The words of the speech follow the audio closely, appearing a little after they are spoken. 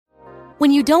When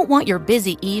you don't want your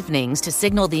busy evenings to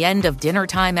signal the end of dinner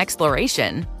time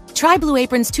exploration, try Blue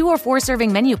Apron's 2 or 4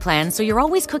 serving menu plan so you're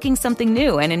always cooking something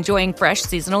new and enjoying fresh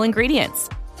seasonal ingredients.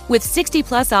 With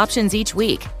 60-plus options each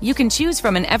week, you can choose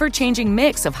from an ever-changing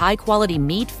mix of high-quality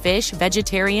meat, fish,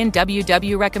 vegetarian,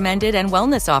 WW recommended, and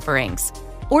wellness offerings.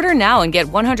 Order now and get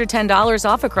 $110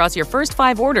 off across your first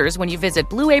 5 orders when you visit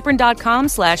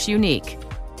blueapron.com/unique.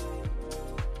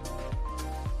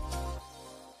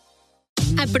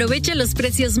 Aprovecha los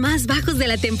precios más bajos de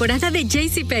la temporada de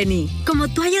JCPenney. Como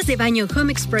toallas de baño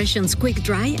Home Expressions Quick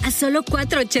Dry a solo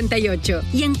 $4.88.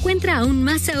 Y encuentra aún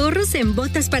más ahorros en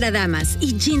botas para damas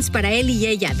y jeans para él y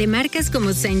ella de marcas como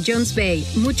St. John's Bay,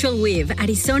 Mutual Weave,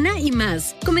 Arizona y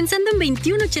más. Comenzando en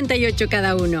 $21.88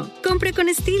 cada uno. Compre con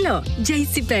estilo.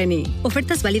 JCPenney.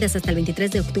 Ofertas válidas hasta el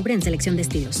 23 de octubre en selección de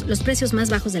estilos. Los precios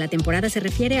más bajos de la temporada se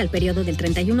refiere al periodo del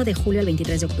 31 de julio al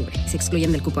 23 de octubre. Se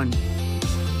excluyen del cupón.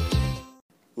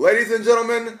 Ladies and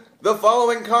gentlemen, the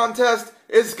following contest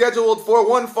is scheduled for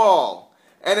one fall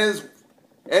and is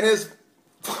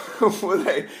with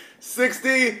a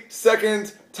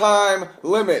 60-second time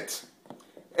limit.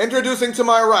 Introducing to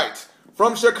my right,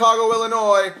 from Chicago,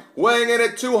 Illinois, weighing in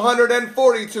at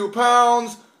 242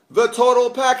 pounds, the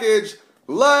total package,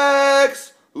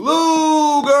 Lex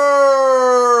Luger.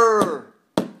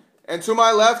 And to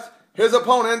my left, his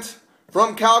opponent,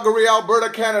 from Calgary, Alberta,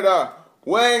 Canada,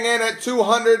 weighing in at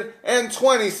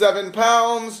 227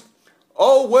 pounds,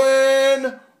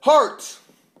 Owen Hart.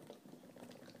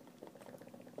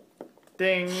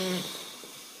 Ding.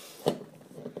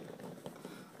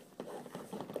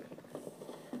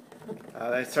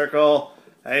 They circle.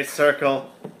 These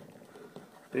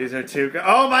are two.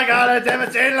 Oh my god, a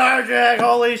devastating arm drag.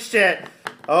 Holy shit.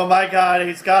 Oh my god,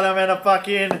 he's got him in a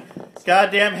fucking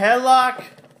goddamn headlock.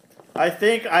 I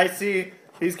think I see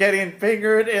he's getting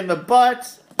fingered in the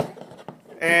butt.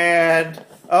 And,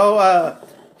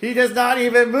 he does not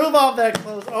even move off that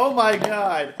close. Oh my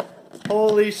god.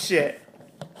 Holy shit.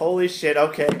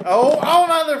 Okay. Oh,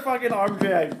 another fucking arm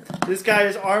drag. This guy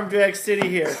is arm drag city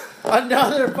here.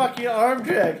 Another fucking arm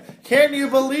drag. Can you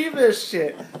believe this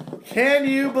shit? Can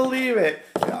you believe it?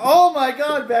 Oh my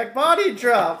god, back body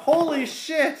drop. Holy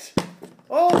shit.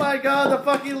 Oh my god, the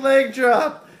fucking leg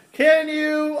drop. Can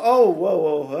you? Oh,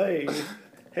 whoa, hey.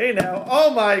 Hey now. Oh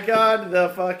my god, the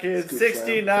fucking scoop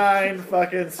 69 slam.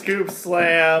 Fucking scoop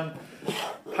slam.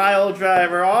 Pile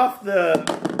driver off the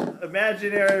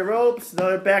imaginary ropes.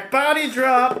 Another back body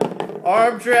drop.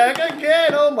 Arm drag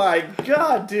again. Oh my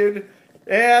god, dude.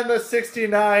 And the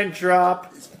 69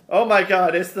 drop. Oh my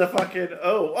god, it's the fucking,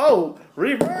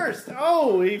 reversed.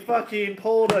 Oh, he fucking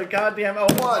pulled a goddamn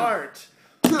heart.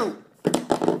 2.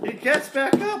 He gets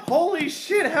back up. Holy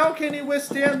shit, how can he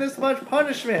withstand this much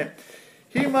punishment?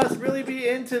 He must really be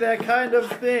into that kind of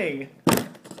thing.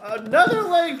 Another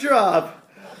leg drop.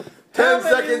 10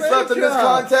 seconds left in this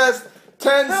contest.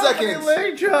 10 How seconds. many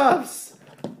leg drops?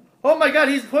 Oh my god,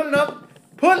 he's putting them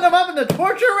up in the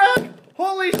torture rack?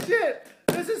 Holy shit.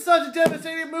 This is such a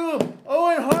devastating move.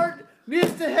 Owen Hart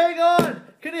needs to hang on.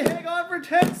 Can he hang on for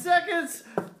 10 seconds?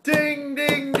 Ding,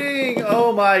 ding, ding.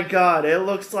 Oh my god, it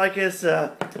looks like it's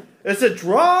a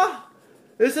draw?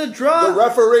 It's a draw? The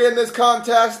referee in this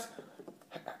contest,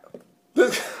 the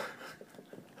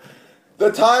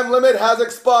time limit has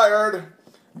expired.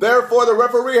 Therefore, the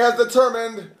referee has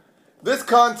determined this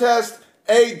contest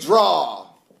a draw.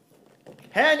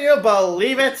 Can you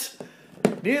believe it?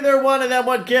 Neither one of them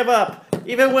would give up.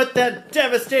 Even with that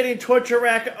devastating torture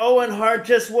rack, Owen Hart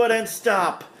just wouldn't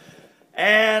stop.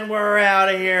 And we're out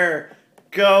of here.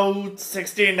 Go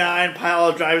 69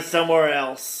 pile drive somewhere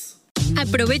else.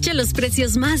 Aprovecha los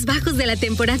precios más bajos de la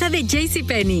temporada de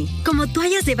JCPenney. Como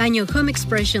toallas de baño Home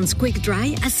Expressions Quick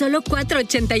Dry a solo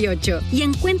 $4.88. Y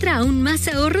encuentra aún más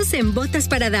ahorros en botas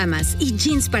para damas y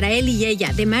jeans para él y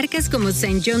ella de marcas como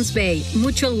St. John's Bay,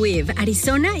 Mutual Weave,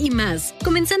 Arizona y más.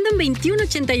 Comenzando en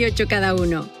 $21.88 cada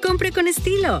uno. Compre con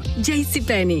estilo.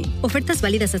 JCPenney. Ofertas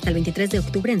válidas hasta el 23 de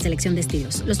octubre en selección de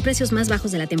estilos. Los precios más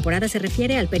bajos de la temporada se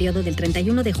refiere al periodo del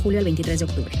 31 de julio al 23 de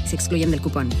octubre. Se excluyen del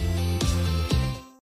cupón.